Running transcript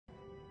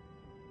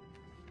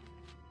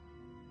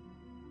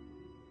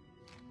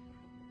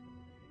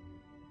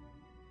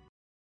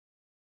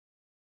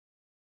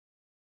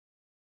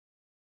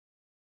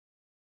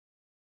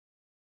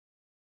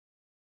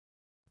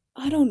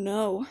I don't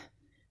know.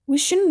 We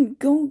shouldn't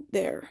go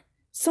there.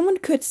 Someone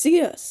could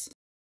see us.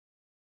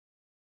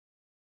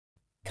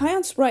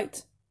 Kyan's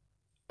right.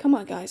 Come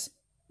on, guys.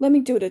 Let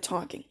me do the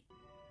talking.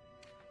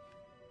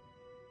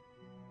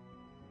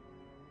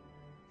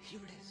 Here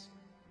it is.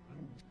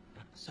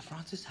 Sir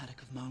Francis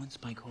Haddock of Marlin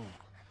Spike Hall,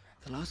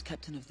 the last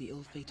captain of the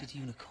ill-fated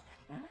Unicorn.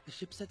 The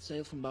ship set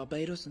sail from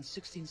Barbados in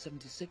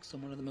 1676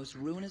 on one of the most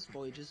ruinous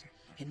voyages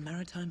in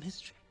maritime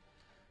history.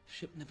 The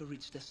ship never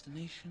reached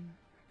destination,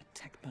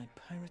 attacked by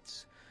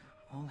pirates,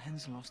 all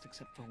hands lost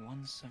except for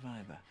one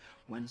survivor.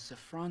 When Sir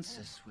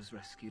Francis was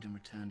rescued and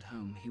returned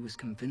home, he was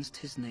convinced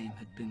his name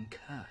had been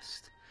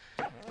cursed.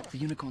 The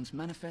Unicorn's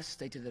manifest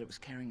stated that it was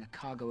carrying a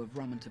cargo of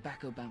rum and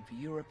tobacco bound for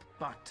Europe,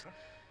 but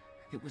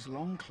it was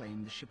long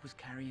claimed the ship was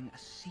carrying a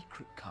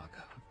secret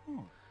cargo.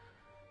 Oh.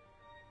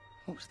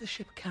 What was the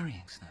ship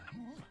carrying, Snowy?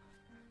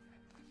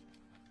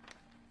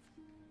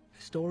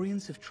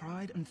 Historians have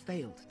tried and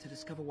failed to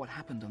discover what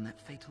happened on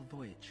that fatal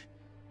voyage.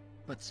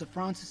 But Sir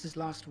Francis's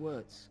last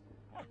words: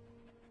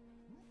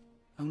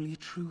 only a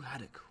true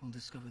Haddock will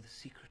discover the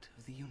secret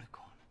of the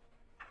Unicorn.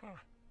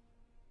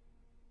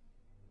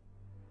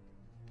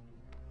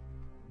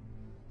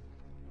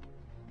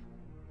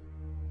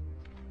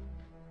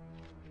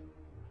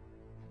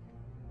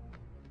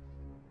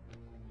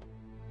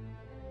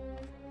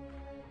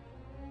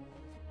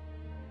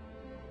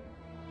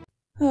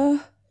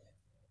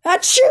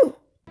 Achoo!